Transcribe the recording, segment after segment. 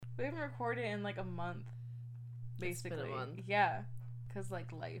We haven't recorded in like a month. Basically. It's been a month. Yeah. Because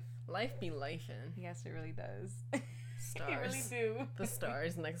like life. Life be lifing. Yes, it really does. Stars. It really do. The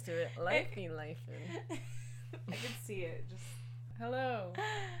stars next to it. Life be lifing. I can see it. Just hello.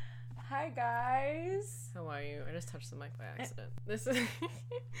 Hi guys. How are you? I just touched the mic by accident. This is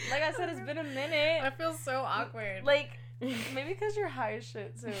Like I said, it's been a minute. I feel so awkward. Like maybe because you're high as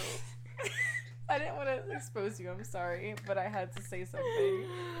shit too. I didn't want to expose you. I'm sorry, but I had to say something.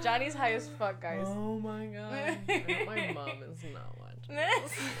 Johnny's high as fuck, guys. Oh my god. I hope my mom is not watching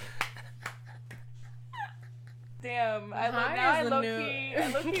this. Damn, I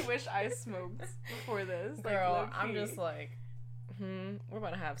low-key wish I smoked before this. Girl, like, I'm just like, we're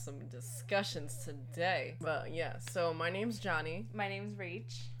about to have some discussions today. But yeah, so my name's Johnny. My name's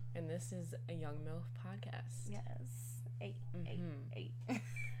Rach. And this is a Young MILF podcast. Yes. Eight.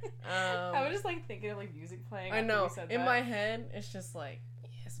 I was just like thinking of like music playing. I know. In my head, it's just like, yeah,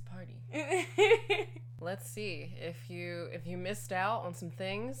 it's a party. Let's see. If you missed out on some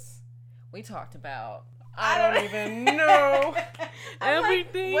things we talked about. I don't even know.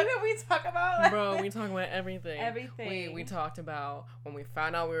 Everything. Like, what did we talk about? Bro, we talked about everything. Everything. We talked about when we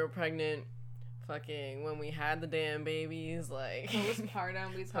found out we were pregnant, fucking when we had the damn babies, like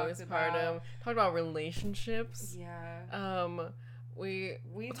postpartum. We talked about relationships. Yeah.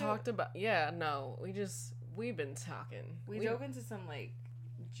 We talked about we've been talking. We dove into some like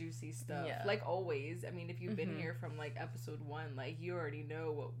juicy stuff, like always. I mean, if you've been here from like episode 1, like you already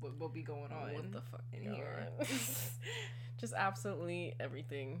know what be going on. What the fuck in here? Just absolutely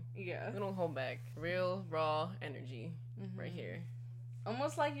everything. Yeah, we don't hold back. Real raw energy right here.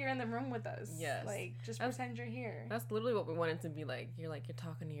 Almost like you're in the room with us. Yes, like just pretend you're here. That's literally what we wanted to be like. You're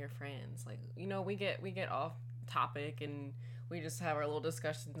talking to your friends. Like, you know, we get off topic and we just have our little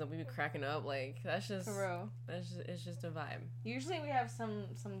discussions and we be cracking up. Like, that's just for real. It's just a vibe. Usually we have some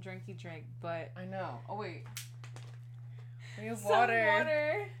drinky drink, but I know. Oh wait, we have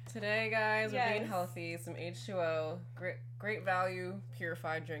water. Today, guys, we're being healthy. Some H2O, great value,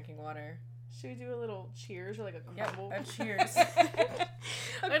 purified drinking water. Should we do a little cheers or like a crumble? Yep, a cheers.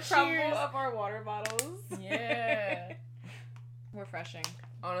 a crumble of our water bottles. Yeah. Refreshing.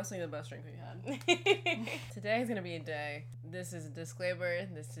 Honestly, the best drink we've had. Today's gonna be a day. This is a disclaimer.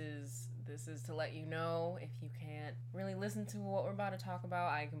 This is to let you know if you can't really listen to what we're about to talk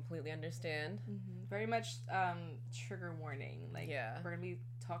about. I completely understand. Mm-hmm. Very much trigger warning. Like, we're gonna be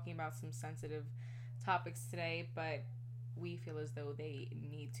talking about some sensitive topics today, but we feel as though they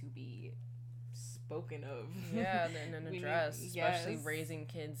need to be spoken of. Yeah, and addressed, especially raising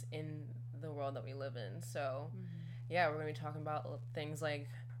kids in the world that we live in. So. Yeah, we're going to be talking about things like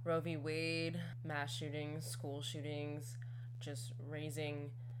Roe v. Wade, mass shootings, school shootings, just raising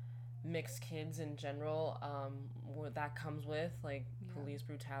mixed kids in general, what that comes with, like police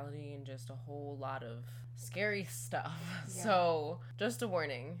brutality and just a whole lot of scary stuff. Yeah. So, just a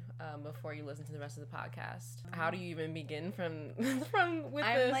warning before you listen to the rest of the podcast. How do you even begin this? I'm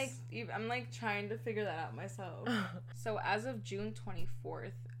like trying to figure that out myself. So, as of June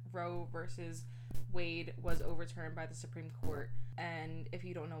 24th, Roe versus Wade was overturned by the Supreme Court, and if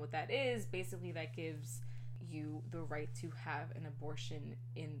you don't know what that is, basically that gives you the right to have an abortion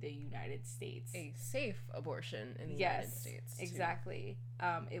in the United States. A safe abortion in the United States. Yes, exactly.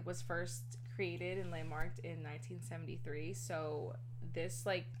 It was first created and landmarked in 1973, so this,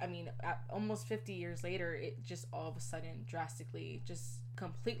 almost 50 years later, it just all of a sudden drastically, just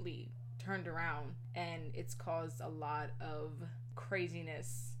completely turned around, and it's caused a lot of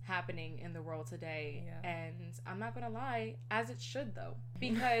craziness happening in the world today. And I'm not gonna lie, as it should though,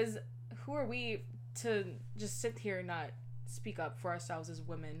 because who are we to just sit here and not speak up for ourselves as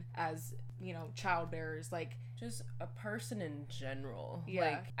women, as child bearers, like just a person in general.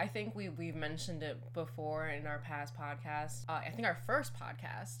 Like, I think we've mentioned it before in our past podcasts. I think our first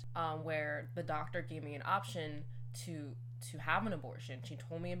podcast, where the doctor gave me an option to have an abortion. She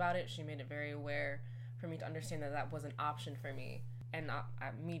told me about it. She made it very aware for me to understand that was an option for me. And not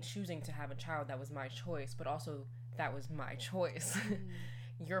me choosing to have a child, that was my choice, but also that was my choice.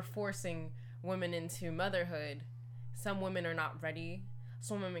 You're forcing women into motherhood. Some women are not ready.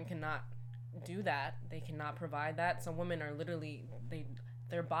 Some women cannot do that. They cannot provide that. Some women are literally,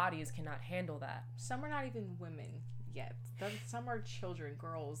 their bodies cannot handle that. Some are not even women yet. Some are children,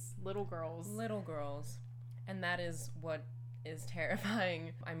 little girls. And that is what is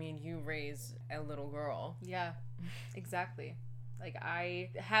terrifying. I mean, you raise a little girl. Yeah, exactly. Like,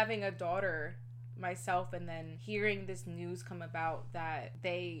 having a daughter myself, and then hearing this news come about that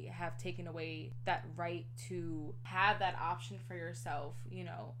they have taken away that right to have that option for yourself, you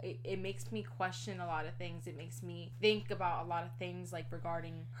know, it makes me question a lot of things. It makes me think about a lot of things, like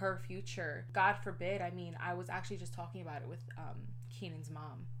regarding her future. God forbid. I mean, I was actually just talking about it with Keenan's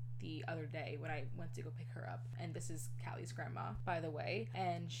mom the other day when I went to go pick her up, and this is Callie's grandma, by the way,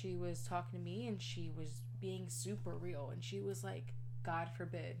 and she was talking to me and she was being super real, and she was like, God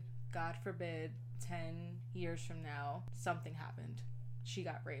forbid 10 years from now something happened, she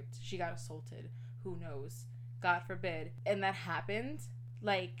got raped, she got assaulted, who knows, God forbid, and that happened.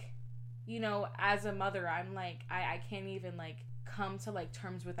 Like, you know, as a mother, I'm like, I can't even like come to like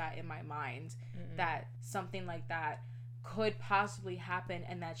terms with that in my mind. That something like that could possibly happen,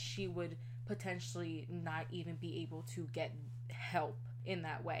 and that she would potentially not even be able to get help in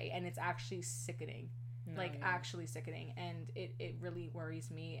that way. And it's actually sickening. Actually sickening, and it really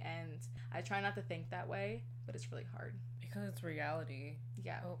worries me, and I try not to think that way, but it's really hard because it's reality.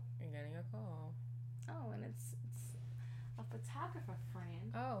 Yeah. Oh, you're getting a call. Oh, and it's a photographer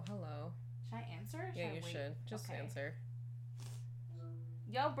friend. Oh, hello. Should I answer? Yeah, you should. Just answer.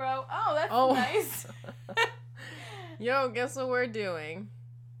 Yo, bro. Oh, that's nice. Yo, guess what we're doing?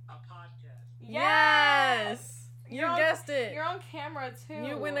 A podcast. Yes! You guessed it. You're on camera, too.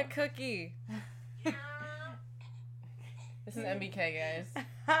 You win a cookie. This is MBK, guys.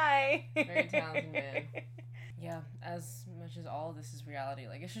 Hi. Very talented man. Yeah, as much as all of this is reality,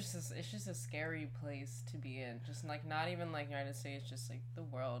 like it's just a scary place to be in. Just like not even like United States, just like the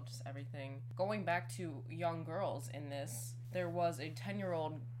world, just everything. Going back to young girls in this, there was a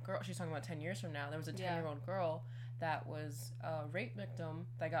 10-year-old girl. She's talking about 10 years from now. There was a 10-year-old girl that was a rape victim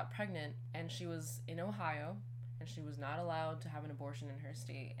that got pregnant, and she was in Ohio, and she was not allowed to have an abortion in her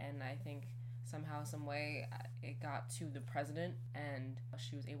state. And I think somehow, some way, it got to the president, and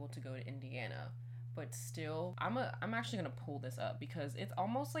she was able to go to Indiana. But still, I'm actually gonna pull this up because it's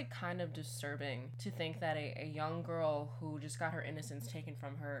almost like kind of disturbing to think that a young girl who just got her innocence taken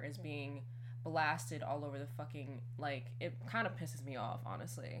from her is being blasted all over the fucking, like, it kind of pisses me off,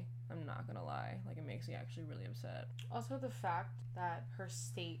 honestly. I'm not gonna lie. Like, it makes me actually really upset. Also, the fact that her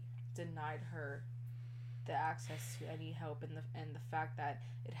state denied her the access to any help, and the fact that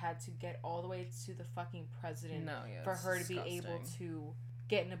it had to get all the way to the fucking president for her to be able to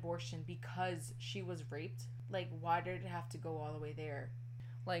get an abortion because she was raped. Like, why did it have to go all the way there?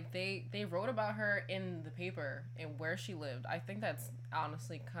 Like, they wrote about her in the paper and where she lived. I think that's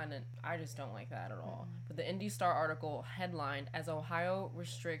honestly kind of, I just don't like that at all. But the Indy Star article headlined, "As Ohio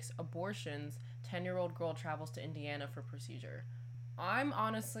restricts abortions, 10-year-old girl travels to Indiana for procedure." I'm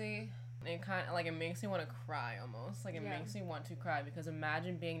honestly, it kind of, like, it makes me want to cry almost. Like, it makes me want to cry, because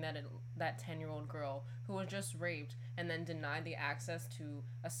imagine being that 10-year-old girl who was just raped and then denied the access to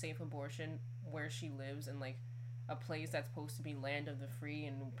a safe abortion where she lives, in, like, a place that's supposed to be land of the free,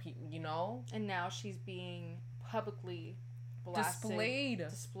 and, you know? And now she's being publicly blasted,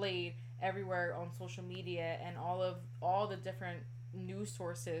 displayed everywhere on social media and all the different news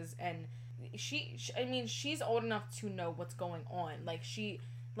sources. And I mean, she's old enough to know what's going on.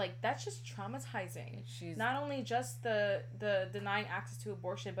 Like, that's just traumatizing. She's not only just the denying access to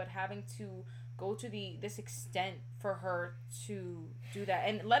abortion, but having to go to this extent for her to do that.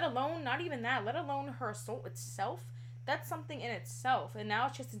 And let alone, not even that, let alone her assault itself. That's something in itself. And now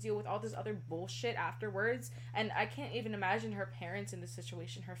she has to deal with all this other bullshit afterwards. And I can't even imagine her parents in this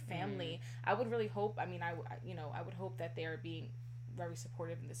situation, her family. I would really hope, I mean, I would hope that they are being very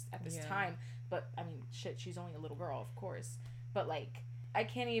supportive at this time. But, I mean, shit, she's only a little girl, of course. But, like, I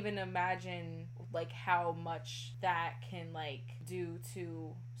can't even imagine, like, how much that can, like, do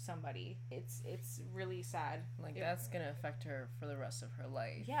to somebody. It's really sad. Like, that's gonna affect her for the rest of her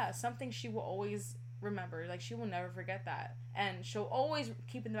life. Yeah, something she will always remember. Like, she will never forget that. And she'll always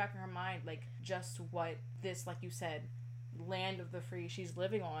keep in the back of her mind, like, just what this, like you said, land of the free she's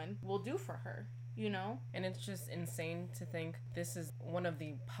living on will do for her. You know? And it's just insane to think this is one of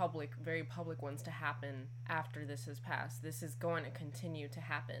the very public ones to happen after this has passed. This is going to continue to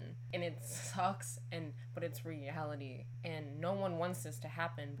happen. And it sucks, but it's reality. And no one wants this to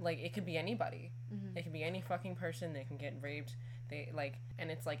happen. Like, it could be anybody. Mm-hmm. It could be any fucking person. They can get raped.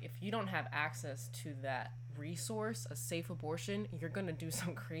 And it's like, if you don't have access to that resource, a safe abortion, you're gonna do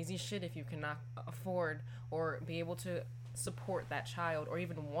some crazy shit if you cannot afford or be able to support that child or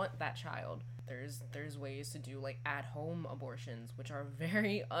even want that child. There's ways to do, like, at-home abortions, which are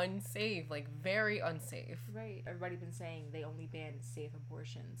very unsafe, like, very unsafe. Right. Everybody been saying they only ban safe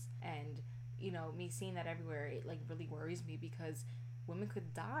abortions. And, you know, me seeing that everywhere, it, like, really worries me because women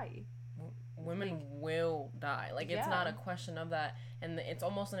could die. women will die. Like, it's not a question of that. And it's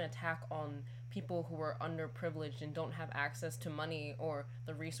almost an attack on people who are underprivileged and don't have access to money or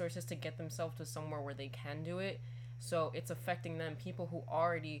the resources to get themselves to somewhere where they can do it. So it's affecting them, people who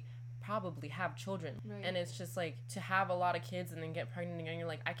already probably have children. Right. And it's just like, to have a lot of kids and then get pregnant and you're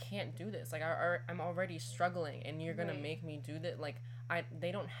like, I can't do this. Like, I'm already struggling and you're gonna make me do that. Like,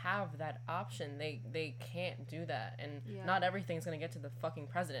 they don't have that option. They can't do that. And not everything's gonna get to the fucking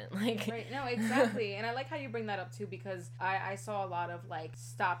president. Like, right. No, exactly. And I like how you bring that up too, because I saw a lot of like,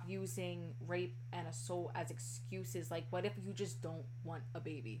 stop using rape and assault as excuses. Like, what if you just don't want a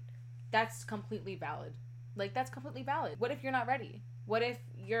baby? That's completely valid. Like, that's completely valid. What if you're not ready? What if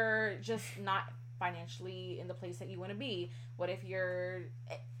you're just not financially in the place that you want to be? What if you're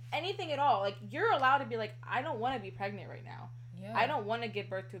anything at all? Like, you're allowed to be like, I don't want to be pregnant right now. Yeah. I don't want to give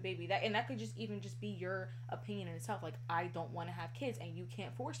birth to a baby. That could just even just be your opinion in itself. Like, I don't want to have kids and you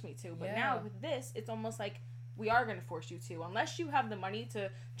can't force me to. But now with this, it's almost like we are going to force you to. Unless you have the money to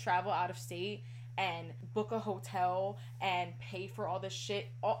travel out of state and book a hotel and pay for all this shit.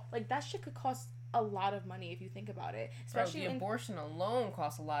 Like, that shit could cost a lot of money if you think about it. Especially the abortion alone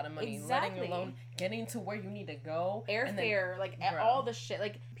costs a lot of money. Exactly. Letting alone getting to where you need to go. Airfare, all the shit.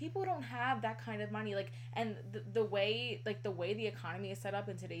 Like, people don't have that kind of money. Like, and the way the economy is set up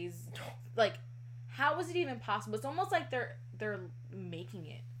in today's, like, how is it even possible? It's almost like they're making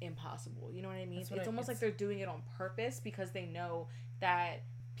it impossible. You know what I mean? It's almost like they're doing it on purpose because they know that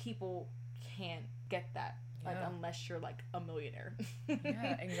people can't get that. Like, unless you're, like, a millionaire.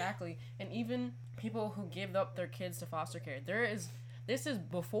 Yeah, exactly. And even people who give up their kids to foster care. This is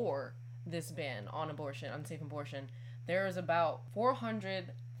before this ban on abortion, unsafe abortion. There is about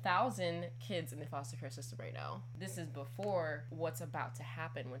 400,000 kids in the foster care system right now. This is before what's about to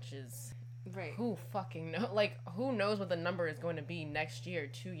happen, which is... Right. Who fucking know? Like, who knows what the number is going to be next year,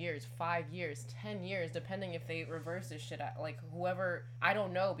 2 years, 5 years, 10 years, depending if they reverse this shit. Like, whoever, I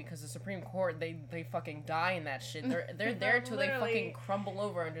don't know, because the Supreme Court, they fucking die in that shit. They're there till they fucking crumble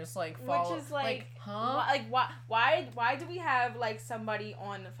over and just like fall. Which is like huh? Why do we have like somebody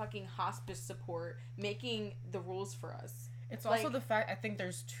on fucking hospice support making the rules for us? It's also the fact, I think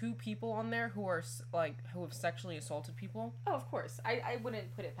there's 2 people on there who are, like, who have sexually assaulted people. Oh, of course. I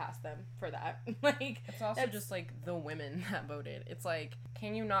wouldn't put it past them for that. Like, it's also just, like, the women that voted. It's like,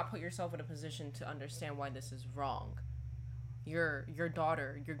 can you not put yourself in a position to understand why this is wrong? Your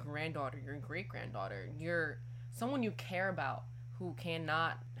daughter, your granddaughter, your great-granddaughter, someone you care about who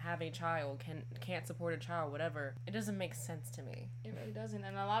cannot have a child, can't support a child, whatever. It doesn't make sense to me. It really doesn't.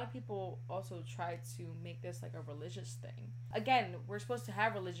 And a lot of people also try to make this like a religious thing. Again, we're supposed to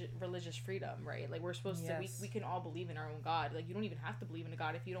have religious freedom, right? Like, we're supposed to, we can all believe in our own God. Like, you don't even have to believe in a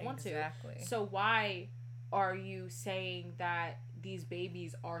God if you don't want to. Exactly. So why are you saying that these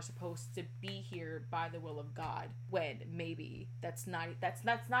babies are supposed to be here by the will of God when maybe that's not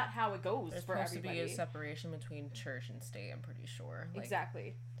how it goes? There's for supposed everybody. to be a separation between church and state, I'm pretty sure. Like,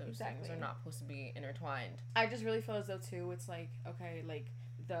 exactly. Those things are not supposed to be intertwined. I just really feel as though too, it's like, okay, like,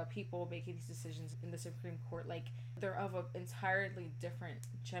 the people making these decisions in the Supreme Court, like, they're of an entirely different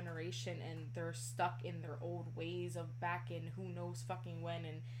generation and they're stuck in their old ways of back in who knows fucking when,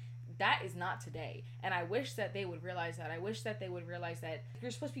 and that is not today. And I wish that they would realize that. I wish that they would realize that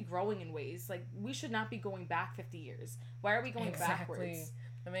you're supposed to be growing in ways. Like, we should not be going back 50 years. Why are we going backwards?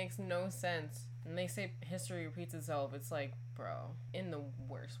 That makes no sense. And they say history repeats itself. It's like, bro, in the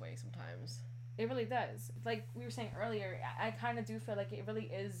worst way sometimes. It really does. Like we were saying earlier, I kind of do feel like it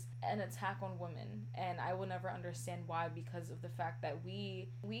really is an attack on women, and I will never understand why, because of the fact that we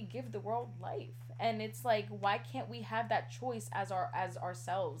give the world life, and it's like, why can't we have that choice as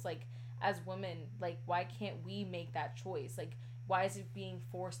ourselves, like as women? Like, why can't we make that choice? Like, why is it being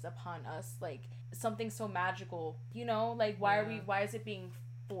forced upon us? Like, something so magical, you know? Like, why is it being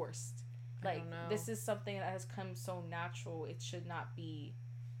forced? Like, this is something that has come so natural. It should not be.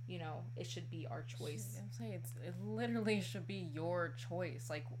 You know, it should be our choice. I'm saying it literally should be your choice.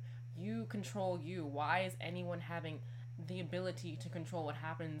 Like, you control you. Why is anyone having the ability to control what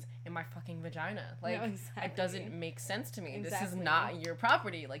happens in my fucking vagina? Like, It doesn't make sense to me. Exactly. This is not your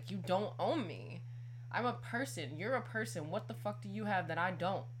property. Like, you don't own me. I'm a person. You're a person. What the fuck do you have that I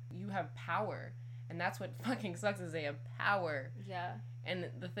don't? You have power. And that's what fucking sucks, is they have power. Yeah. And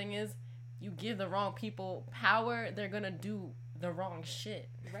the thing is, you give the wrong people power, they're gonna do the wrong shit.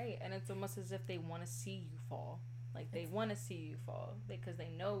 Right. And it's almost as if they want to see you fall. Like, they want to see you fall because they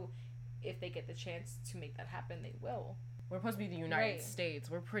know if they get the chance to make that happen, they will. We're supposed to be the United States.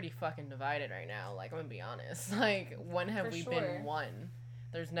 We're pretty fucking divided right now. Like, I'm gonna be honest. Like, when have we been one?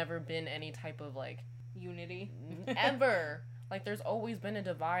 There's never been any type of, like, unity. Ever. Like, there's always been a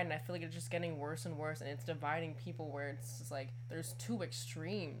divide, and I feel like it's just getting worse and worse, and it's dividing people where it's just, like, there's two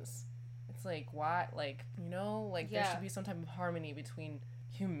extremes. It's like, why? Like, you know? Like, there should be some type of harmony between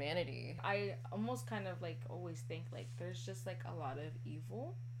humanity. I almost kind of, like, always think, like, there's just, like, a lot of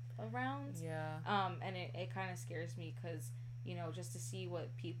evil around. Yeah. And it kind of scares me because, you know, just to see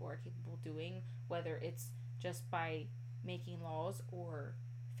what people are capable of doing, whether it's just by making laws or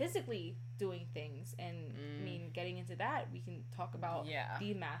physically doing things. And I mean, getting into that, we can talk about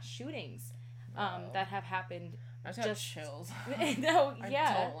the mass shootings that have happened. I just have chills. No,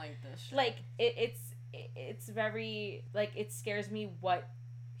 yeah. I don't like this shit. Like, it's very, like, it scares me what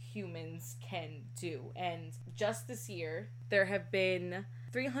humans can do. And just this year, there have been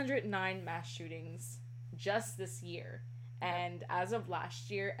 309 mass shootings just this year. And as of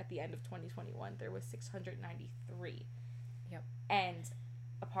last year, at the end of 2021, there was 693. Yep. And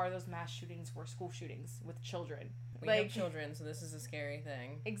a part of those mass shootings were school shootings with children. We have children, so this is a scary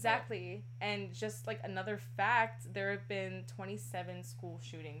thing. Exactly. But... And just, like, another fact, there have been 27 school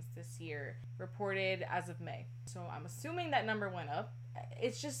shootings this year reported as of May. So I'm assuming that number went up.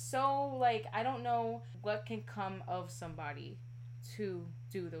 It's just so, like, I don't know what can come of somebody to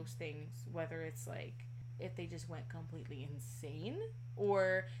do those things, whether it's, like, if they just went completely insane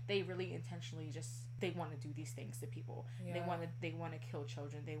or they really intentionally just they want to do these things to people. They want to kill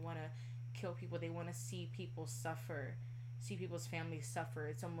children, they want to kill people, they want to see people suffer, see people's families suffer.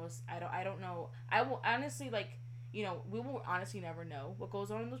 It's almost I don't know. I will honestly, like, you know, we will honestly never know what goes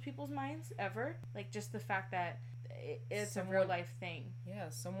on in those people's minds ever. Like, just the fact that it's a real life thing. Yeah,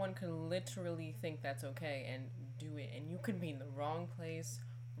 someone could literally think that's okay and do it, and you could be in the wrong place,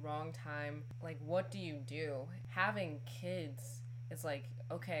 wrong time. Like, what do you do? Having kids, it's like,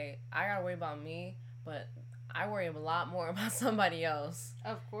 okay, I gotta worry about me, but I worry a lot more about somebody else.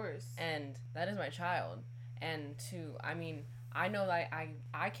 Of course. And that is my child. And I mean, I know that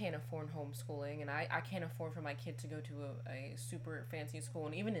I can't afford homeschooling, and I can't afford for my kid to go to a super fancy school,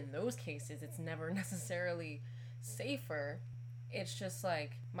 and even in those cases, it's never necessarily safer. It's just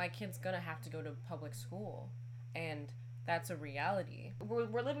like, my kid's gonna have to go to public school, and that's a reality.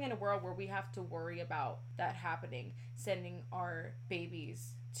 We're living in a world where we have to worry about that happening, sending our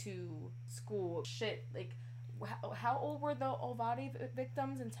babies to school. Shit, like, how old were the Uvalde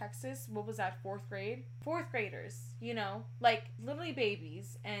victims in Texas? What was that, 4th grade? 4th graders, you know? Like, literally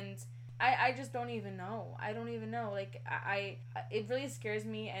babies. And I just don't even know. I don't even know. Like, it really scares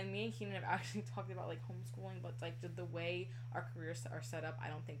me. And me and Keenan have actually talked about, like, homeschooling, but, like, the way our careers are set up, I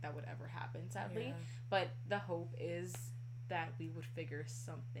don't think that would ever happen, sadly. Yeah. But the hope is that we would figure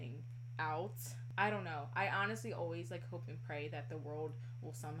something out. I don't know. I honestly always, like, hope and pray that the world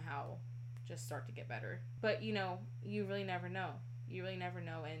will somehow just start to get better. But, you know, you really never know. You really never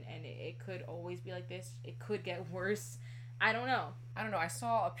know. And it could always be like this. It could get worse. I don't know. I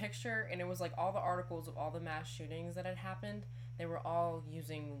saw a picture, and it was like all the articles of all the mass shootings that had happened. They were all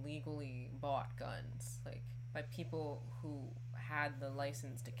using legally bought guns, like, by people who had the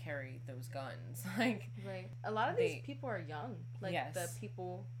license to carry those guns. Like, right. A lot of these people are young. Like, yes. The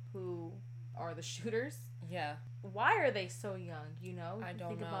people who are the shooters. Yeah. Why are they so young, you know? I don't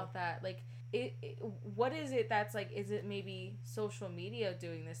think know. About that. Like, what is it that's, like, is it maybe social media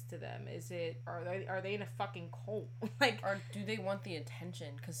doing this to them? Is it, are they in a fucking cult? Like, or do they want the attention?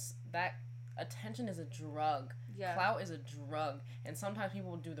 Because that attention is a drug. Yeah. Clout is a drug. And sometimes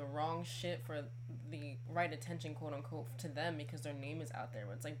people do the wrong shit for the right attention, quote unquote, to them because their name is out there.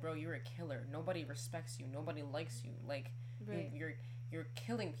 But it's like, bro, you're a killer. Nobody respects you. Nobody likes you. Like, right. You're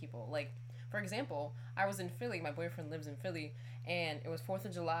killing people. Like, for example, I was in Philly. My boyfriend lives in Philly, and it was 4th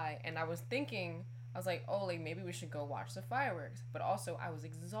of July, and I was like, oh, like, maybe we should go watch the fireworks. But also, I was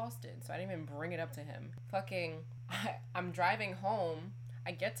exhausted, so I didn't even bring it up to him. I'm driving home.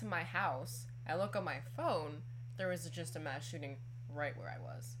 I get to my house. I look on my phone. There was just a mass shooting right where I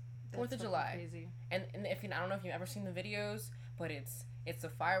was. 4th of July. Crazy. And if I don't know if you've ever seen the videos, but it's the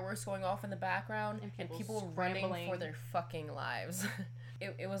fireworks going off in the background and people running for their fucking lives.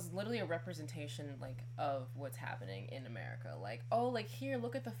 It was literally a representation, like, of what's happening in America. Like, oh, like, here,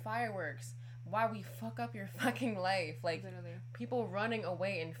 look at the fireworks. Why we fuck up your fucking life. Like, literally. People running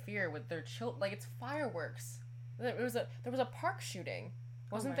away in fear with their children. Like, it's fireworks. There was a park shooting.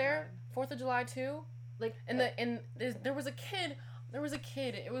 Wasn't there? God. 4th of July too? Like, there was a kid.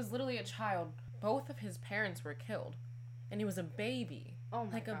 It was literally a child. Both of his parents were killed. And he was a baby. Oh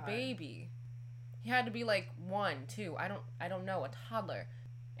my God. Like, a baby. He had to be, like, 1, 2, I don't know, a toddler.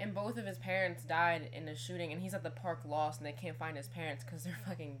 And both of his parents died in a shooting, and he's at the park lost, and they can't find his parents because they're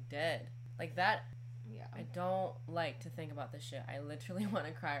fucking dead. Like, that, Yeah. I don't like to think about this shit. I literally want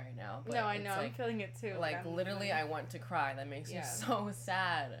to cry right now. But no, I know. I'm feeling it too. Like, literally, I want to cry. That makes me so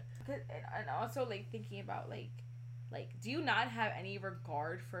sad. And also, like, thinking about, like, do you not have any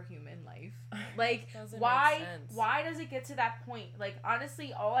regard for human life? Like, why does it get to that point? Like,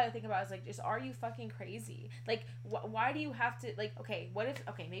 honestly, all I think about is, like, just, are you fucking crazy? Like, why do you have to, like, okay, what if,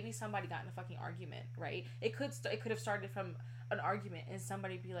 okay, maybe somebody got in a fucking argument, right? It could have started from an argument and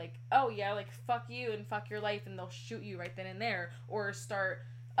somebody be like, oh, yeah, like, fuck you and fuck your life, and they'll shoot you right then and there, or start,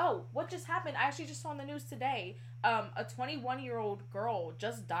 oh, what just happened? I actually just saw on the news today, a 21-year-old girl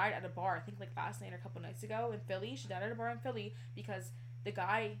just died at a bar, I think like last night or a couple nights ago in Philly. She died at a bar in Philly because the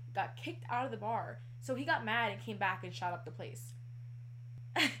guy got kicked out of the bar. So he got mad and came back and shot up the place.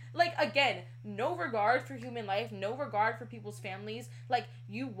 Like, again, no regard for human life, no regard for people's families. Like,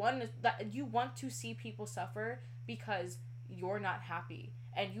 you want to see people suffer because you're not happy.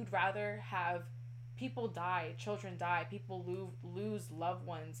 And you'd rather have people die, children die, people lose loved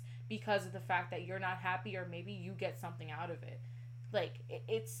ones because of the fact that you're not happy, or maybe you get something out of it. Like,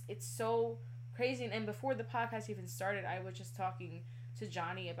 it's so crazy. And before the podcast even started, I was just talking to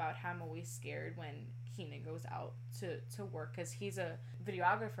Johnny about how I'm always scared when Keenan goes out to work, because he's a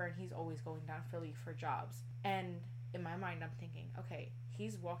videographer and he's always going down Philly for jobs. And in my mind, I'm thinking, okay,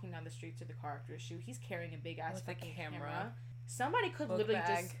 he's walking down the street to the car after a shoot. He's carrying a big ass fucking camera. Somebody could literally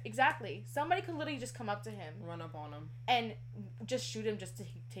somebody could literally just come up to him, run up on him, and just shoot him just to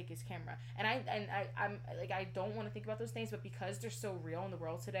take his camera. And I'm like, I don't want to think about those things, but because they're so real in the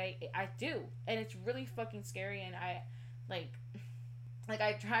world today, I do, and it's really fucking scary. And I like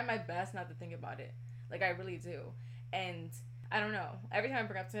I try my best not to think about it, like I really do. And I don't know. Every time I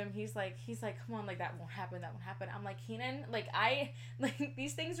bring up to him, he's like, come on, like that won't happen. I'm like, Keenan, like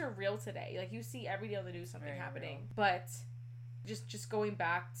these things are real today. Like, you see every day on the news something happening, real. But. Just going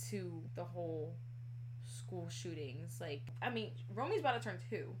back to the whole school shootings, like, I mean, Romy's about to turn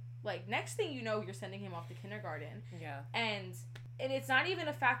 2. Like, next thing you know, you're sending him off to kindergarten. Yeah. And it's not even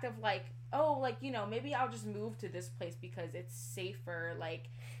a fact of, like, oh, like, you know, maybe I'll just move to this place because it's safer. Like,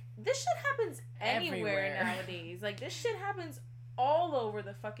 this shit happens anywhere nowadays. Like, this shit happens all over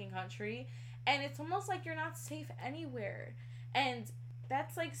the fucking country. And it's almost like you're not safe anywhere. And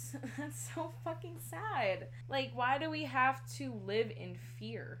that's so fucking sad. Like, why do we have to live in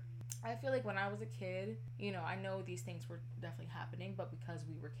fear? I feel like when I was a kid, you know, I know these things were definitely happening, but because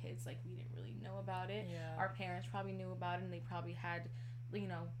we were kids, like, we didn't really know about it. Yeah. Our parents probably knew about it, and they probably had, you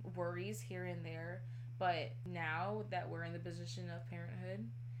know, worries here and there. But now that we're in the position of parenthood,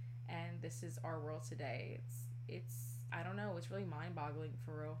 and this is our world today, it's I don't know, it's really mind-boggling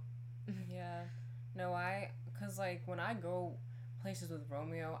for real. Yeah. No, because, like, when I go places with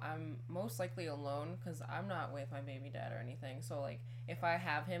Romeo, I'm most likely alone because I'm not with my baby dad or anything. So, like, if I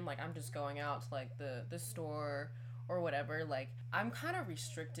have him, like, I'm just going out to, like, the store or whatever. Like, I'm kind of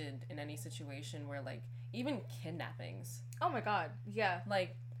restricted in any situation where, like, even kidnappings. Oh my god, yeah.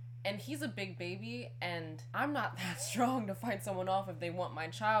 Like, and he's a big baby, and I'm not that strong to fight someone off if they want my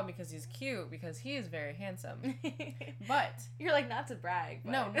child because he's cute, because he is very handsome. But you're like, not to brag.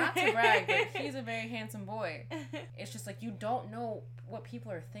 But. No, not to brag, but he's a very handsome boy. It's just like, you don't know what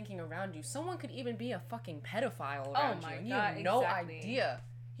people are thinking around you. Someone could even be a fucking pedophile around you, and you have no idea.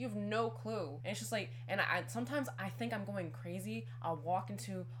 You have no clue. And it's just like, and I sometimes I think I'm going crazy. I'll walk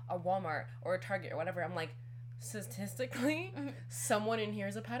into a Walmart or a Target or whatever. I'm like, statistically, someone in here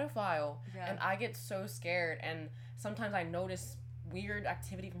is a pedophile. Yeah. And I get so scared, and sometimes I notice weird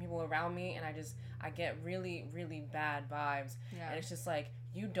activity from people around me, and I get really, really bad vibes. Yeah. And it's just like,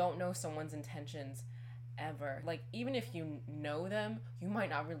 you don't know someone's intentions ever. Like, even if you know them, you might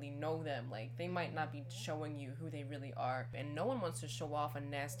not really know them. Like, they might not be showing you who they really are, and no one wants to show off a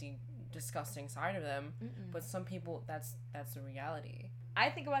nasty, disgusting side of them. But some people, that's the reality. I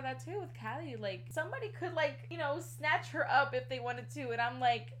think about that too with Callie. Like, somebody could, like, you know, snatch her up if they wanted to, and I'm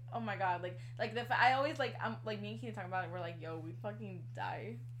like, oh my god, I always, like, I'm like, me and Keita talking about it, we're like, yo, we fucking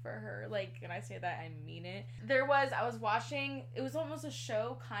die for her. Like, when I say that, I mean it. I was watching, it was almost a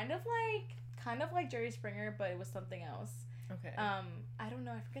show kind of like Jerry Springer, but it was something else. Okay. I don't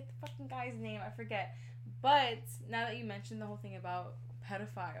know, I forget the fucking guy's name, I forget. But now that you mentioned the whole thing about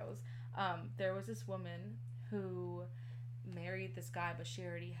pedophiles, there was this woman who married this guy, but she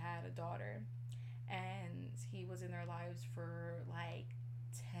already had a daughter, and he was in their lives for like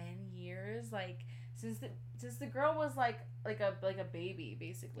 10 years, like since the girl was like a baby,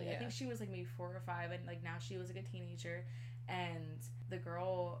 basically. Yeah. I think she was like maybe 4 or 5, and like now she was like a teenager, and the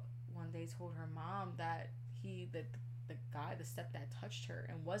girl one day told her mom that the guy, the stepdad, touched her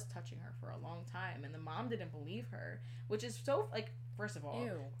and was touching her for a long time, and the mom didn't believe her, which is so, like, first of all,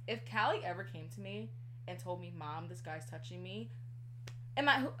 ew. If Callie ever came to me and told me, Mom, this guy's touching me, am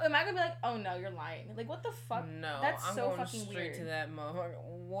I gonna be like, oh no, you're lying? Like, what the fuck? No, that's I'm so going fucking straight weird. to that motherfucker.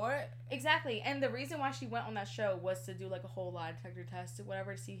 What? Exactly. And the reason why she went on that show was to do like a whole lie detector test or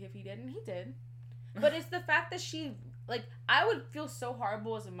whatever to see if he did, and he did. But it's the fact that she, like, I would feel so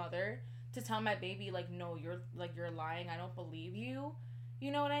horrible as a mother to tell my baby, like, no, you're lying, I don't believe you.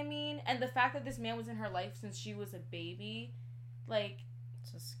 You know what I mean? And the fact that this man was in her life since she was a baby, like,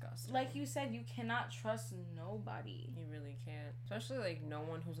 it's disgusting. Like you said, you cannot trust nobody. You really can't. Especially, like, no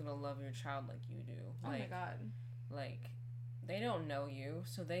one who's gonna love your child like you do. Oh like, my God. Like, they don't know you,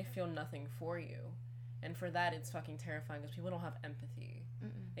 so they feel nothing for you. And for that, it's fucking terrifying because people don't have empathy.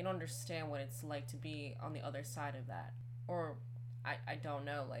 Mm-mm. They don't understand what it's like to be on the other side of that. Or, I don't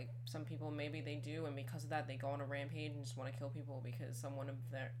know, like, some people, maybe they do, and because of that, they go on a rampage and just want to kill people because someone of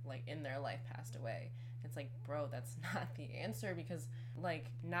their, like, in their life passed away. It's like, bro, that's not the answer because, like,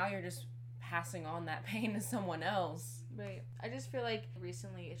 now you're just passing on that pain to someone else. Right. I just feel like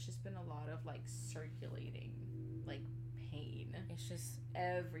recently it's just been a lot of, like, circulating, like, pain. It's just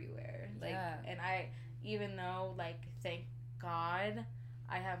everywhere. Like, yeah. And even though, like, thank God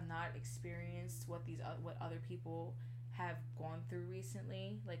I have not experienced what other people have gone through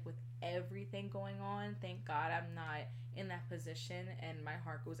recently, like, with everything going on, thank God I'm not in that position, and my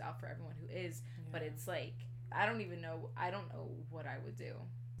heart goes out for everyone who is. Yeah. But it's like, I don't know what I would do.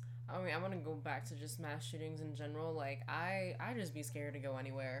 I mean, I'm gonna go back to just mass shootings in general. Like, I just be scared to go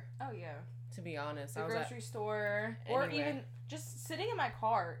anywhere. Oh yeah. To be honest, the grocery store, or even just sitting in my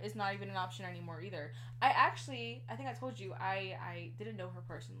car is not even an option anymore either. I think I told you I didn't know her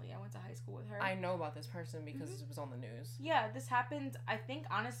personally. I went to high school with her. I know about this person because it was on the news. Yeah, this happened, I think,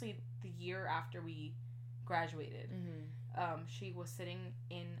 honestly, the year after we graduated. Mm-hmm. She was sitting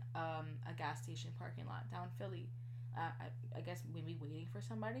in a gas station parking lot down Philly. I guess maybe waiting for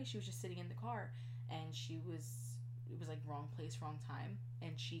somebody. She was just sitting in the car, and it was like wrong place, wrong time,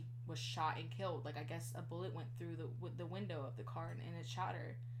 and she was shot and killed. Like, I guess a bullet went through the window of the car and it shot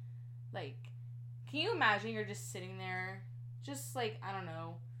her. Like, can you imagine you're just sitting there, just like, I don't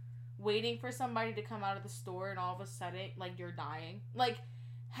know, waiting for somebody to come out of the store, and all of a sudden, like, you're dying? Like,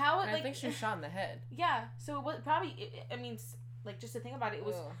 how? I think she was shot in the head. Yeah, so it was probably, I mean, like, just to think about it, it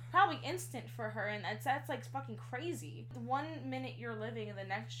was probably instant for her, and that's like fucking crazy. 1 minute you're living and the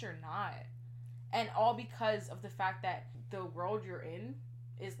next you're not. And all because of the fact that the world you're in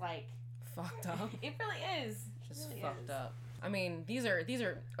is, like, fucked up. It really is. Just really fucked up. I mean, these are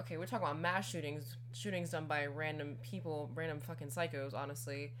okay, we're talking about mass shootings done by random people, random fucking psychos,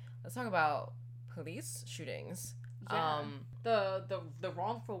 honestly. Let's talk about police shootings. Yeah. The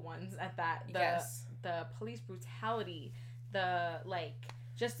wrongful ones at that. Yes. The police brutality, the, like,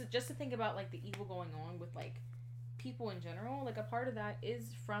 just to think about, like, the evil going on with, like, people in general. Like, a part of that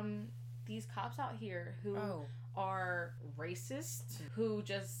is from these cops out here who are racist, who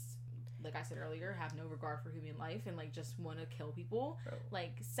just, like I said earlier, have no regard for human life and, like, just want to kill people.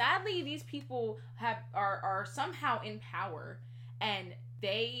 Like, sadly, these people are somehow in power, and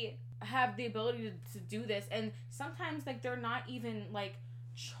they have the ability to do this, and sometimes, like, they're not even, like,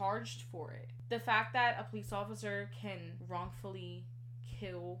 charged for it. The fact that a police officer can wrongfully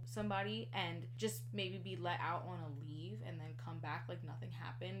kill somebody and just maybe be let out on a leave and then come back like nothing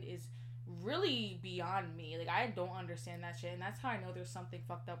happened is really beyond me. Like, I don't understand that shit, and that's how I know there's something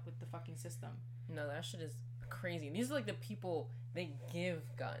fucked up with the fucking system. No, that shit is crazy. These are, like, the people they give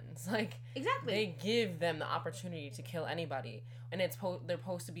guns. Like, exactly, they give them the opportunity to kill anybody, and they're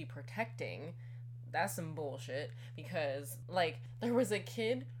supposed to be protecting. That's some bullshit, because, like, there was a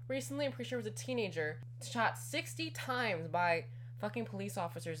kid recently, I'm pretty sure it was a teenager, shot 60 times by fucking police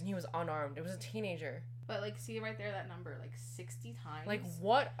officers, and he was unarmed. It was a teenager. But, like, see right there, that number, like, 60 times. Like,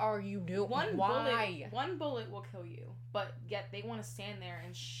 what are you doing? Why? One bullet will kill you, but yet they want to stand there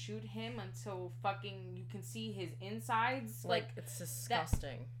and shoot him until fucking you can see his insides. Like, it's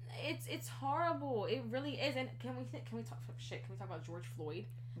disgusting. It's horrible. It really is. And can we talk about George Floyd?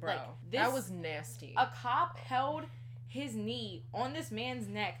 Bro, like, that was nasty. A cop held his knee on this man's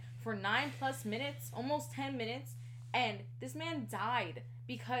neck for 9+ minutes, almost 10 minutes, and this man died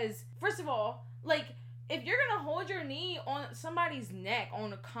because, first of all, like, if you're gonna hold your knee on somebody's neck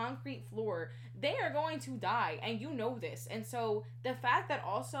on a concrete floor, they are going to die, and you know this. And so the fact that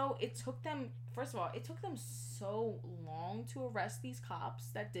also it took them so long to arrest these cops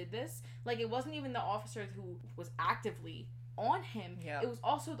that did this. Like, it wasn't even the officer who was actively on him. Yep. It was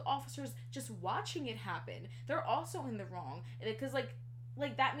also the officers just watching it happen. They're also in the wrong, because, like,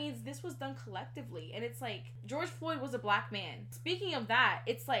 like, that means this was done collectively. And it's like, George Floyd was a black man. Speaking of that,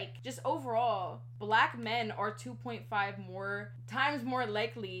 it's like, just overall, black men are 2.5 more times more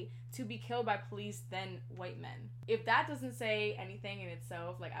likely to be killed by police than white men. If that doesn't say anything in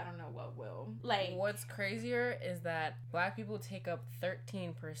itself, like, I don't know what will. Like, what's crazier is that black people take up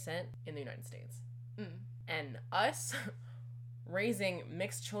 13% in the United States. And us raising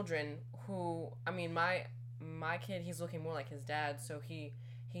mixed children who, I mean, my kid, he's looking more like his dad, so he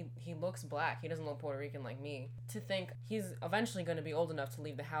looks black. He doesn't look Puerto Rican like me. To think he's eventually going to be old enough to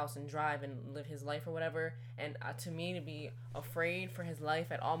leave the house and drive and live his life or whatever, and to me to be afraid for his life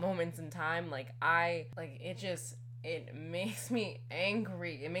at all moments in time, it makes me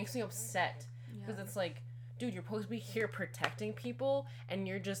angry. It makes me upset because it's like, dude, you're supposed to be here protecting people, and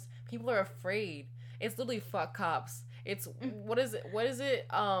people are afraid. It's literally fuck cops. It's what is it?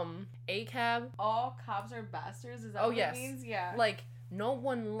 ACAB? All cops are bastards. Is that what it means? Yeah. Like, no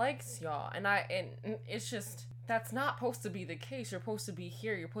one likes y'all, and it's just, that's not supposed to be the case. You're supposed to be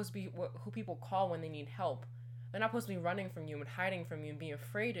here. You're supposed to be who people call when they need help. They're not supposed to be running from you and hiding from you and being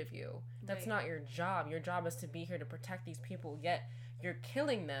afraid of you. That's not your job. Your job is to be here to protect these people. Yet you're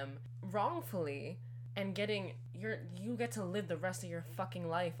killing them wrongfully. And you get to live the rest of your fucking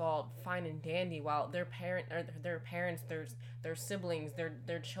life all fine and dandy while their parents, their siblings,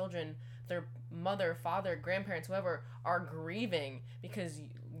 their children, their mother, father, grandparents, whoever, are grieving because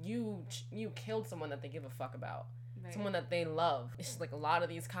you killed someone that they give a fuck about, someone that they love. It's like a lot of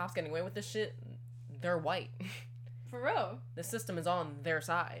these cops getting away with this shit, they're white. For real. The system is on their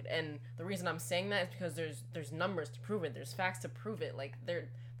side, and the reason I'm saying that is because there's numbers to prove it, there's facts to prove it. Like there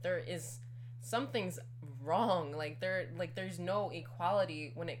is. Something's wrong. There's no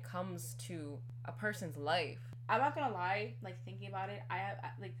equality when it comes to a person's life. I'm not gonna lie, like, thinking about it, I have,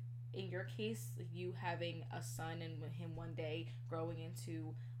 like, in your case, you having a son and him one day growing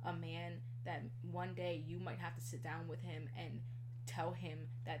into a man that one day you might have to sit down with him and tell him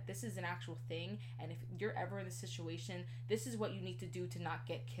that this is an actual thing, and if you're ever in this situation, this is what you need to do to not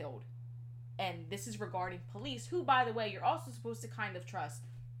get killed. And this is regarding police, who, by the way, you're also supposed to kind of trust.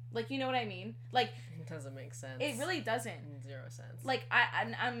 Like, you know what I mean? Like, it doesn't make sense. It really doesn't. 0 sense. Like,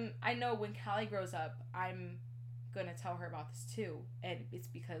 I know when Callie grows up, I'm gonna tell her about this too, and it's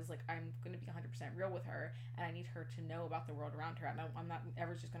because, like, I'm gonna be 100% real with her, and I need her to know about the world around her. I'm not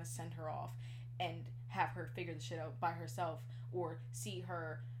ever just gonna send her off and have her figure the shit out by herself, or see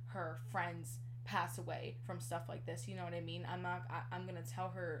her friends pass away from stuff like this. You know what I mean? I'm gonna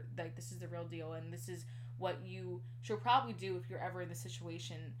tell her, like, this is the real deal, and this is what you should probably do if you're ever in this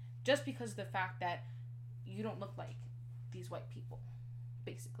situation, just because of the fact that you don't look like these white people,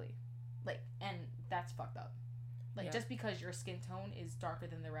 basically. Like, and that's fucked up. Like, just because your skin tone is darker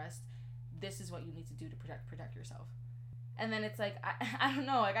than the rest, this is what you need to do to protect yourself. And then it's like, I don't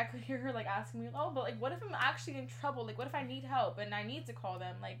know, like, I could hear her, like, asking me, oh, but, like, what if I'm actually in trouble? Like, what if I need help and I need to call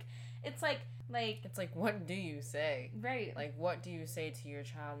them? Like, it's like, what do you say? Right. Like, what do you say to your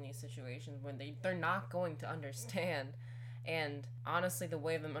child in these situations when they're not going to understand? And honestly, the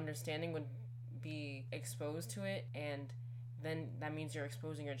way of them understanding would be exposed to it, and then that means you're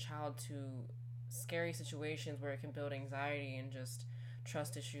exposing your child to scary situations where it can build anxiety and just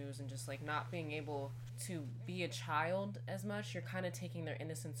trust issues and just, like, not being able to be a child as much. You're kind of taking their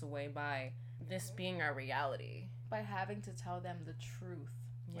innocence away by this being our reality. By having to tell them the truth.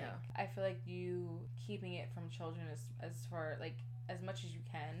 Yeah. Like, I feel like you keeping it from children as far, like, as much as you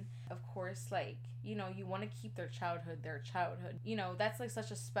can. Of course, like, you know, you want to keep their childhood. You know, that's, like, such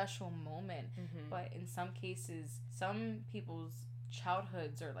a special moment. Mm-hmm. But in some cases, some people's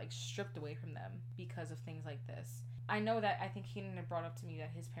childhoods are, like, stripped away from them because of things like this. I know that, I think Keenan had brought up to me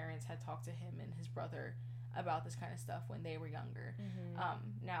that his parents had talked to him and his brother about this kind of stuff when they were younger.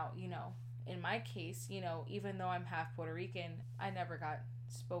 Mm-hmm. Now, you know, in my case, you know, even though I'm half Puerto Rican, I never got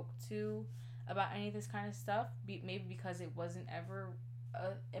spoke to about any of this kind of stuff. Maybe because it wasn't ever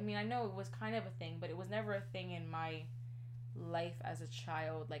I mean, I know it was kind of a thing, but it was never a thing in my life as a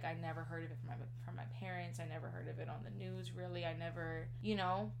child. Like, I never heard of it from my parents. I never heard of it on the news, really. I never, you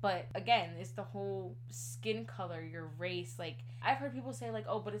know. But again, it's the whole skin color, your race. Like, I've heard people say, like,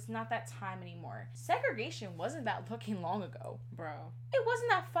 oh, but it's not that time anymore. Segregation wasn't that fucking long ago, bro. It wasn't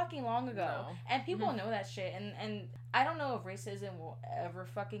that fucking long ago. No. And people know that shit. And I don't know if racism will ever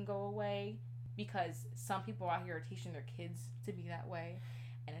fucking go away, because some people out here are teaching their kids to be that way.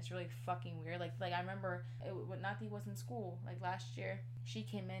 And it's really fucking weird. Like I remember when Nati was in school, like, last year, she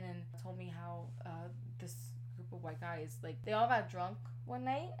came in and told me how this group of white guys, like, they all got drunk one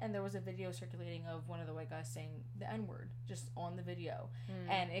night, and there was a video circulating of one of the white guys saying the N-word just on the video,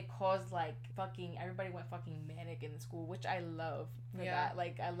 and it caused like fucking everybody went fucking manic in the school, which I love for that.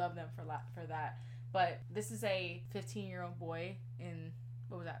 Like I love them for that. But this is a 15-year-old boy in,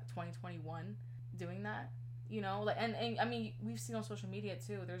 what was that, 2021 doing that, you know, like and I mean we've seen on social media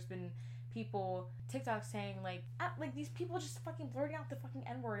too. There's been people TikTok saying like these people just fucking blurting out the fucking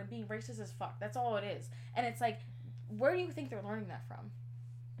N-word and being racist as fuck. That's all it is. And it's like, where do you think they're learning that from?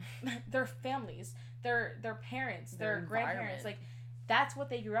 Their families, their parents, their grandparents, like that's what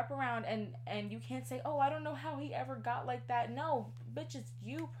they grew up around, and you can't say, oh, I don't know how he ever got like that. No, bitch, it's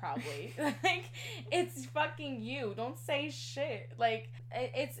you probably. Like it's fucking you. Don't say shit. Like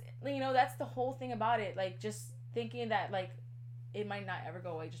it's, you know, that's the whole thing about it. Like just thinking that like it might not ever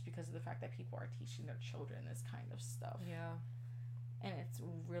go away just because of the fact that people are teaching their children this kind of stuff. Yeah. And it's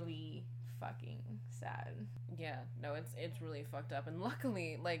really fucking sad. Yeah, no, it's really fucked up. And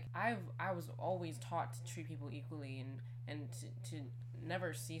luckily, like I was always taught to treat people equally and to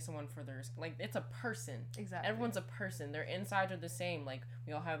never see someone for their, like, it's a person. Exactly. Everyone's a person. Their insides are the same. Like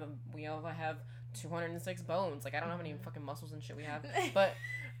we all have 206 bones. Like I don't know how many fucking muscles and shit we have, but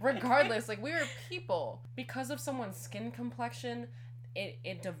regardless, like we are people. Because of someone's skin complexion,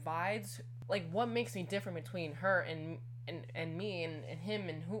 it divides. Like what makes me different between her and me and him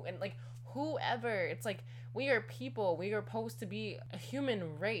and whoever. It's like we are people. We are supposed to be a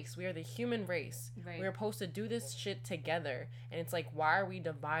human race. We are the human race. Right. We are supposed to do this shit together. And it's like, why are we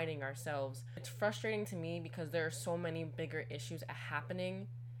dividing ourselves? It's frustrating to me because there are so many bigger issues happening.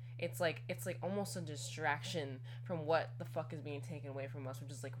 It's like almost a distraction from what the fuck is being taken away from us,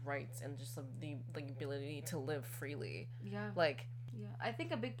 which is like rights and just the like ability to live freely. Yeah. Like. Yeah, I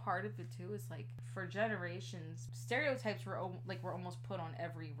think a big part of it too is like for generations, stereotypes were almost put on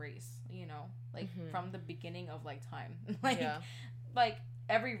every race, you know, like from the beginning of like time. Like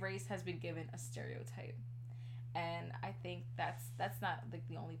every race has been given a stereotype, and I think that's not like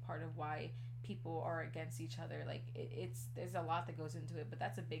the only part of why people are against each other. Like it's there's a lot that goes into it, but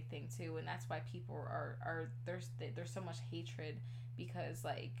that's a big thing too, and that's why people are there's so much hatred. Because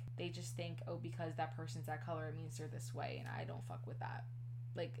like they just think, oh, because that person's that color it means they're this way, and I don't fuck with that.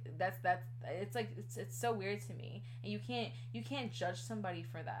 Like that's it's like it's so weird to me, and you can't judge somebody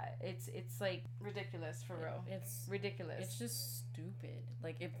for that. It's like ridiculous, for real. It's ridiculous. It's just stupid.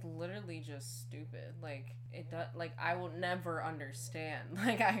 Like it's literally just stupid. Like it does. Like I will never understand.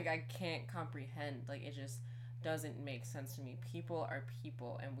 Like I can't comprehend. Like it just doesn't make sense to me. People are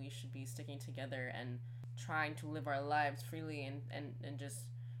people, and we should be sticking together and trying to live our lives freely and just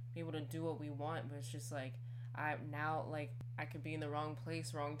be able to do what we want. But it's just like I could be in the wrong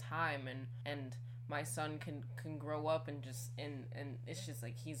place, wrong time, and my son can grow up and just and it's just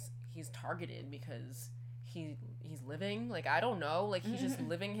like he's targeted because he's living, like, I don't know, like he's just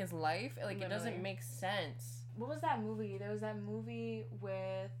living his life. Like literally. It doesn't make sense. What was that movie? There was that movie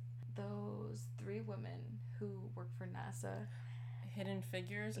with those 3 women who worked for NASA. Hidden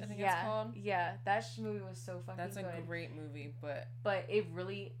Figures, I think it's called. Yeah, that movie was so fucking good. That's a great movie, but it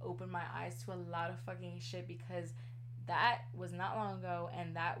really opened my eyes to a lot of fucking shit, because that was not long ago,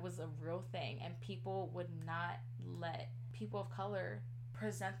 and that was a real thing, and people would not let people of color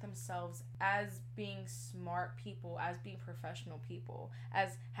present themselves as being smart people, as being professional people,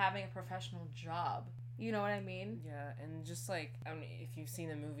 as having a professional job. You know what I mean? Yeah, and just like, I mean, if you've seen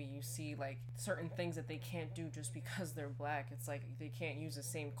the movie, you see like certain things that they can't do just because they're black. It's like they can't use the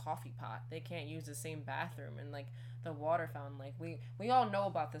same coffee pot, they can't use the same bathroom, and like the water fountain. Like we all know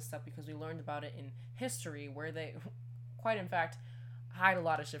about this stuff because we learned about it in history, where they, quite in fact, hide a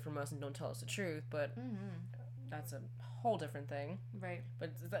lot of shit from us and don't tell us the truth. But that's a whole different thing, right?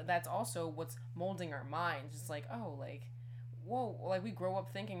 But that's also what's molding our minds. It's like, oh, like, whoa, like we grow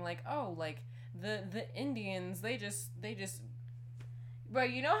up thinking like, oh, like. The Indians, they just bro,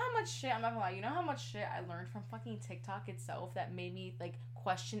 you know how much shit, I'm not gonna lie, you know how much shit I learned from fucking TikTok itself that made me like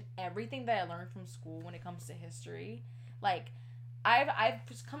question everything that I learned from school when it comes to history? Like I've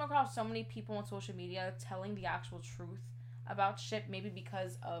just come across so many people on social media telling the actual truth about shit, maybe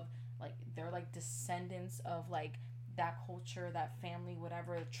because of like they're like descendants of like that culture, that family,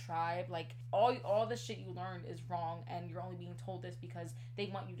 whatever, tribe. Like all the shit you learned is wrong, and you're only being told this because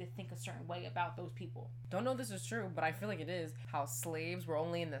they want you to think a certain way about those people. Don't know if this is true, but I feel like it is. How slaves were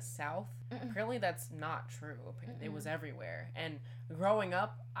only in the South. Apparently that's not true. It was everywhere. And growing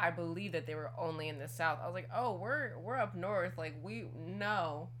up, I believe that they were only in the South. I was like, oh, we're up north. Like we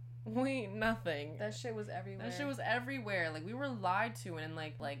nothing. That shit was everywhere. Like we were lied to, and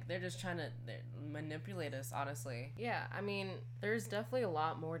like they're just trying to manipulate us, honestly. Yeah, I mean, there's definitely a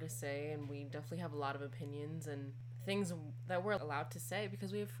lot more to say, and we definitely have a lot of opinions, and things that we're allowed to say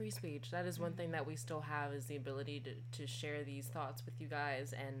because we have free speech. That is one thing that we still have, is the ability to share these thoughts with you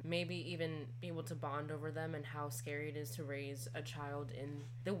guys, and maybe even be able to bond over them, and how scary it is to raise a child in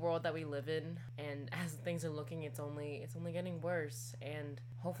the world that we live in. And as things are looking, it's only getting worse, and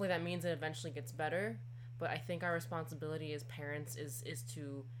hopefully that means it eventually gets better. But I think our responsibility as parents is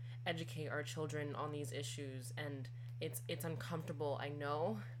to educate our children on these issues. And it's uncomfortable, I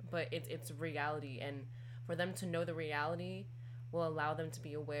know, but it's reality, and for them to know the reality will allow them to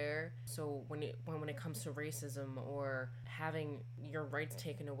be aware. So when it comes to racism or having your rights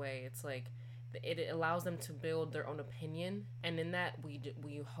taken away, it's like it allows them to build their own opinion. And in that,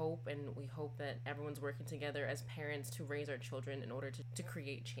 we hope that everyone's working together as parents to raise our children in order to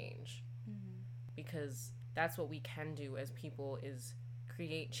create change. Because that's what we can do as people, is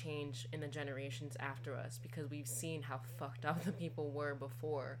create change in the generations after us, because we've seen how fucked up the people were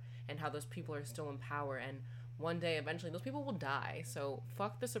before and how those people are still in power, and one day eventually those people will die. So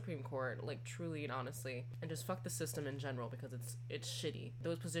fuck the Supreme Court, like, truly and honestly, and just fuck the system in general, because it's shitty.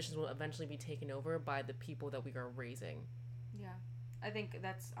 Those positions will eventually be taken over by the people that we are raising. Yeah, I think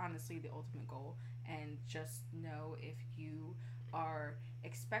that's honestly the ultimate goal. And just know, if you are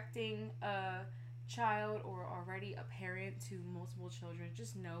expecting a child or already a parent to multiple children,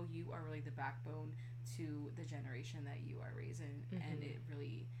 just know you are really the backbone to the generation that you are raising. And it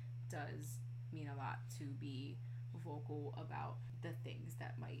really does mean a lot to be vocal about the things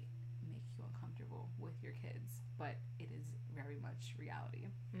that might make you uncomfortable with your kids, but it is very much reality.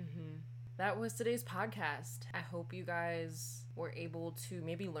 That was today's podcast. I hope you guys were able to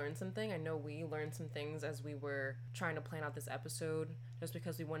maybe learn something. I know we learned some things as we were trying to plan out this episode, just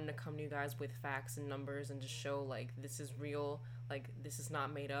because we wanted to come to you guys with facts and numbers and just show, like, this is real, like, this is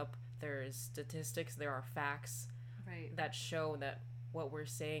not made up. There is statistics, there are facts that show that what we're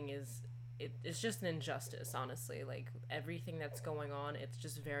saying is it's just an injustice, honestly. Like, everything that's going on, it's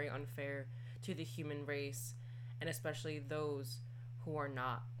just very unfair to the human race, and especially those who are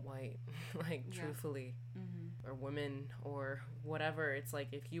not white, like, truthfully, or women, or whatever. It's like,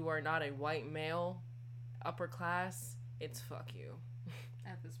 if you are not a white male, upper class, it's fuck you.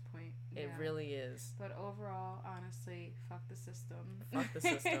 At this point. It really is. But overall, honestly, fuck the system. Fuck the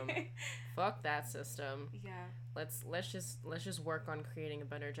system. Fuck that system. Yeah. Let's just work on creating a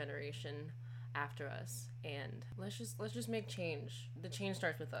better generation after us, and let's just make change. The change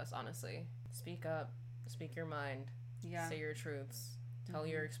starts with us, honestly. Speak up. Speak your mind. Yeah. Say your truths. Tell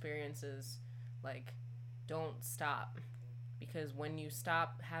your experiences. Like, don't stop. Because when you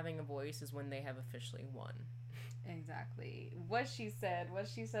stop having a voice is when they have officially won. Exactly. What she said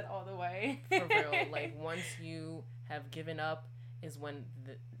all the way. For real. Like, once you have given up is when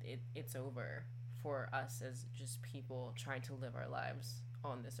it's over for us as just people trying to live our lives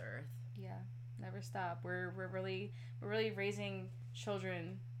on this earth. Yeah. Never stop. We're really raising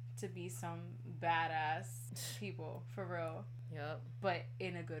children to be some badass people, for real. Yep. But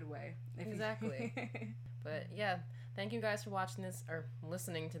in a good way. Exactly. But yeah, thank you guys for watching this or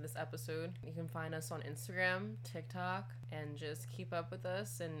listening to this episode. You can find us on Instagram, TikTok, and just keep up with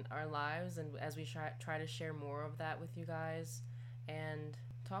us and our lives, and as we try to share more of that with you guys, and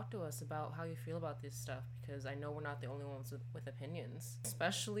talk to us about how you feel about this stuff, because I know we're not the only ones with opinions,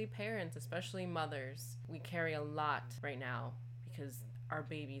 especially parents, especially mothers. We carry a lot right now because our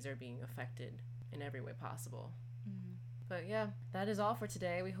babies are being affected in every way possible. But yeah, that is all for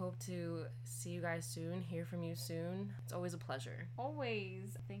today. We hope to see you guys soon, hear from you soon. It's always a pleasure.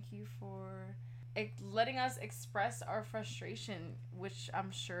 Always. Thank you for letting us express our frustration, which I'm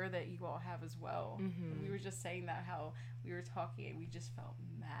sure that you all have as well. We were just saying that, how we were talking and we just felt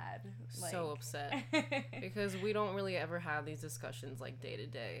mad. So upset. Because we don't really ever have these discussions like day to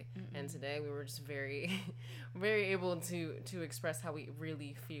day. And today we were just very, very able to express how we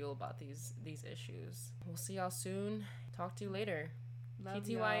really feel about these issues. We'll see y'all soon. Talk to you later. Love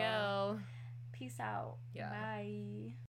PTYL. Peace out. Yeah. Bye.